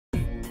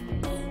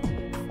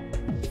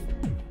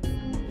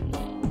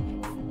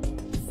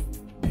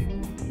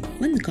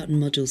When the cotton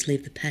modules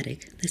leave the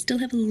paddock, they still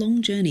have a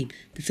long journey.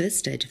 The first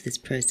stage of this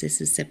process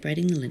is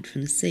separating the lint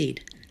from the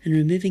seed and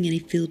removing any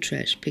field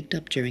trash picked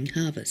up during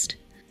harvest.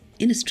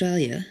 In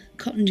Australia,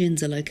 cotton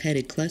gins are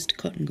located close to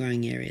cotton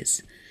growing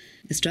areas.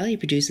 Australia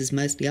produces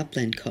mostly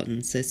upland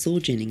cotton, so saw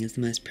ginning is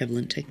the most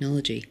prevalent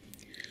technology.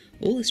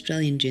 All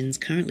Australian gins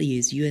currently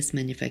use US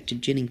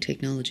manufactured ginning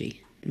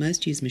technology.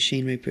 Most use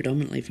machinery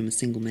predominantly from a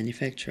single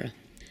manufacturer.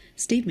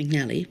 Steve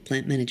MacNellie,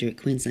 plant manager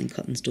at Queensland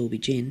Cotton's Dalby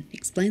Gin,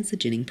 explains the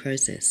ginning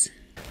process.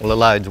 Well, the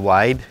load's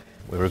weighed,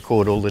 we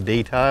record all the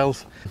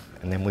details,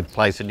 and then we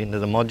place it into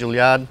the module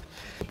yard.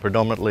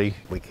 Predominantly,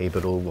 we keep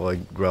it all by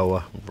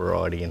grower,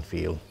 variety and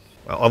field.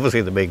 Well,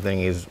 obviously the big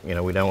thing is, we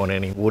don't want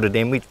any water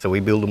damage, so we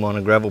build them on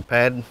a gravel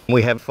pad.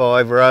 We have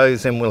 5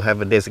 rows and we'll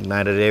have a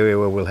designated area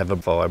where we'll have a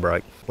fire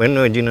break. When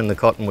we're ginning the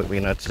cotton,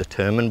 it's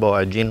determined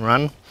by a gin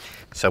run.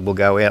 So we'll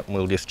go out and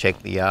we'll just check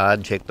the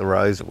yard, check the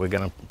rows that we're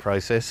going to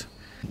process.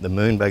 The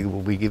moonbagger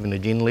will be given a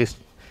gin list,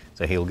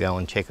 so he'll go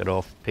and check it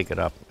off, pick it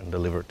up and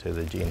deliver it to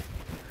the gin.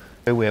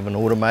 We have an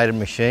automated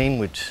machine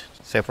which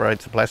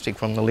separates the plastic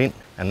from the lint,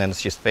 and then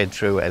it's just fed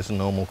through as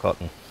normal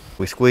cotton.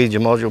 We squeeze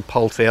your module,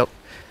 pulse out,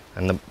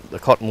 and the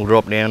cotton will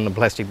drop down, the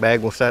plastic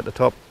bag will stay at the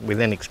top. We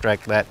then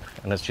extract that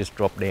and it's just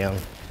dropped down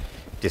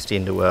just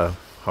into a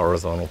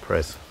horizontal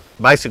press.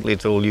 Basically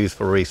it's all used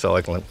for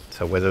recycling,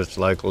 so whether it's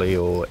locally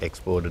or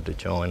exported to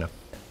China.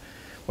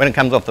 When it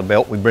comes off the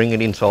belt, we bring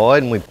it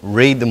inside and we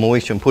read the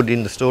moisture and put it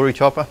in the storage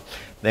hopper.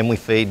 Then we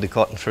feed the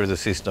cotton through the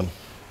system.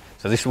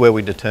 So this is where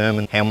we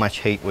determine how much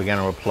heat we're going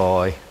to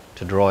apply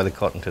to dry the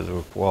cotton to the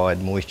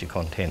required moisture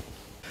content.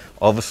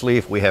 Obviously,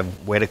 if we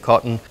have wetter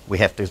cotton, we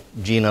have to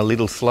gin a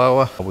little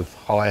slower with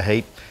higher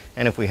heat.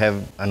 And if we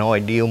have an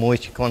ideal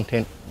moisture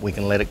content, we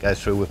can let it go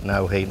through with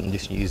no heat and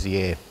just use the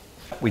air.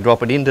 We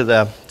drop it into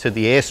the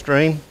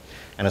airstream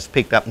and it's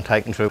picked up and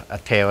taken through a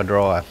tower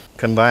dryer.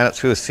 Conveying it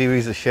through a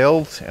series of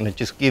shelves, and it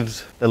just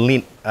gives the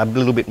lint a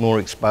little bit more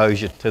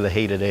exposure to the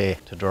heated air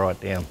to dry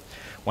it down.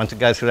 Once it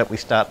goes through that, we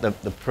start the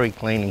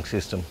pre-cleaning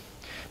system.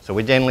 So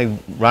we generally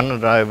run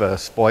it over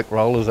spike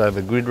rollers,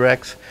 over grid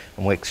racks,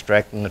 and we're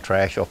extracting the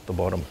trash off the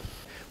bottom.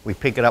 We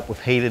pick it up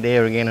with heated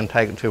air again and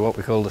take it to what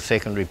we call the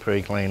secondary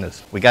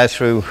pre-cleaners. We go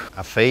through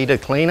a feeder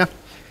cleaner.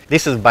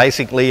 This is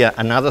basically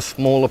another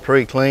smaller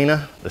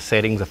pre-cleaner. The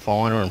settings are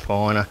finer and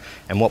finer,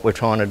 and what we're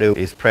trying to do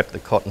is prep the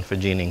cotton for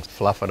ginning,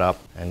 fluff it up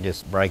and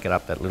just break it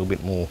up that little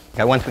bit more.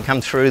 Okay, once we come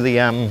through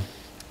the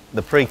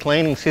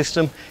pre-cleaning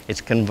system,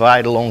 it's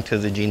conveyed along to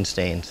the gin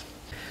stands.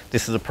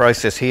 This is a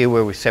process here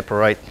where we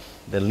separate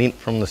the lint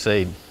from the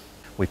seed.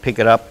 We pick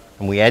it up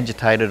and we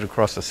agitate it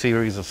across a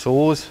series of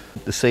saws.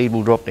 The seed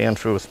will drop down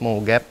through a small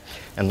gap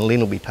and the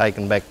lint will be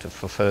taken back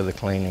for further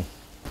cleaning.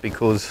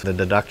 Because the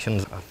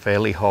deductions are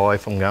fairly high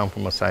from going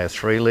from, say, a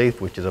 3-leaf,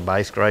 which is a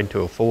base grade,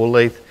 to a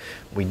 4-leaf,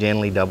 we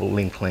generally double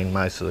lint clean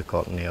most of the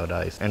cotton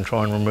nowadays and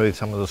try and remove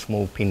some of the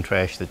small pin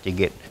trash that you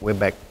get. We're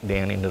back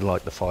down into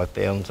like the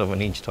 5/1000 of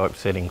an inch type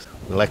settings.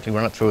 We'll actually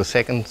run it through a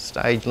second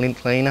stage lint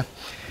cleaner,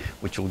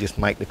 which will just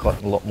make the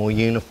cotton a lot more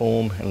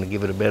uniform and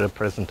give it a better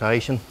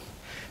presentation.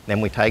 Then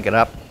we take it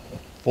up,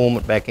 form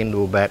it back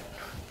into a vat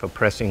for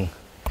pressing,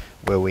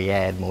 where we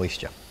add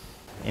moisture.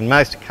 In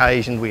most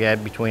occasions we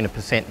add between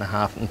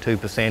 1.5% and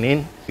 2%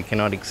 in. We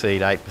cannot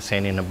exceed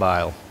 8% in a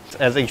bale.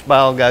 As each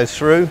bale goes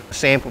through, a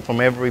sample from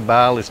every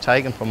bale is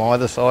taken from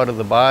either side of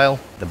the bale.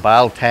 The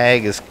bale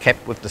tag is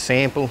kept with the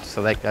sample,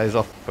 so that goes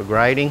off for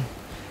grading.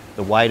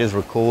 The weight is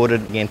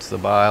recorded against the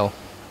bale.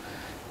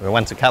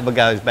 Once the cover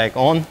goes back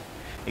on,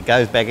 it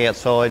goes back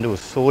outside to a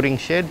sorting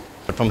shed.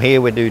 But from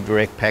here we do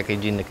direct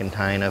package in the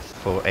container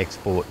for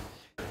export.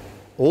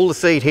 All the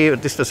seed here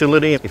at this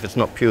facility, if it's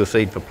not pure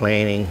seed for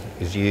planting,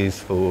 is used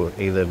for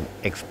either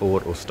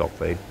export or stock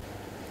feed.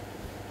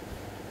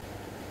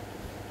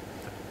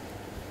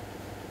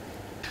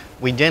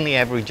 We generally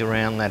average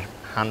around that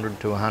 100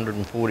 to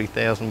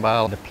 140,000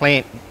 bale. The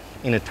plant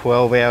in a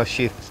 12-hour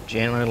shift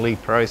generally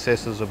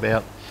processes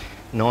about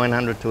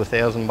 900 to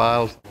 1,000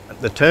 bales.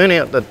 The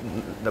turnout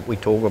that we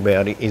talk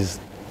about is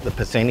the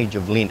percentage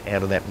of lint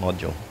out of that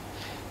module.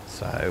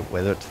 So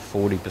whether it's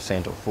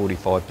 40% or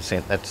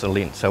 45%, that's the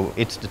lint. So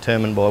it's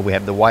determined by, we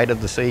have the weight of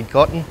the seed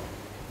cotton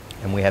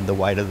and we have the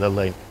weight of the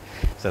lint.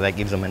 So that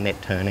gives them a net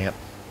turnout.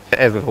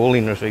 As with all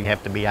industry, you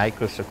have to be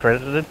ACRIS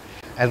accredited.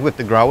 As with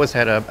the growers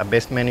had a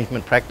best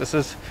management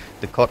practices,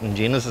 the Cotton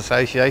Ginners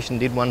Association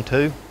did one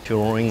too,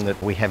 ensuring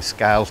that we have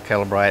scales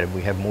calibrated,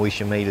 we have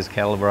moisture meters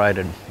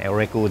calibrated, our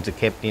records are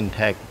kept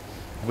intact.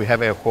 We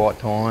have our quiet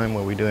time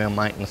where we do our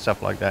maintenance,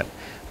 stuff like that.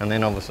 And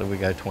then obviously we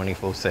go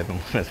 24/7,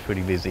 it's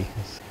pretty busy.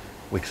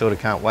 We sort of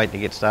can't wait to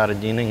get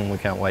started ginning and we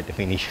can't wait to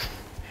finish.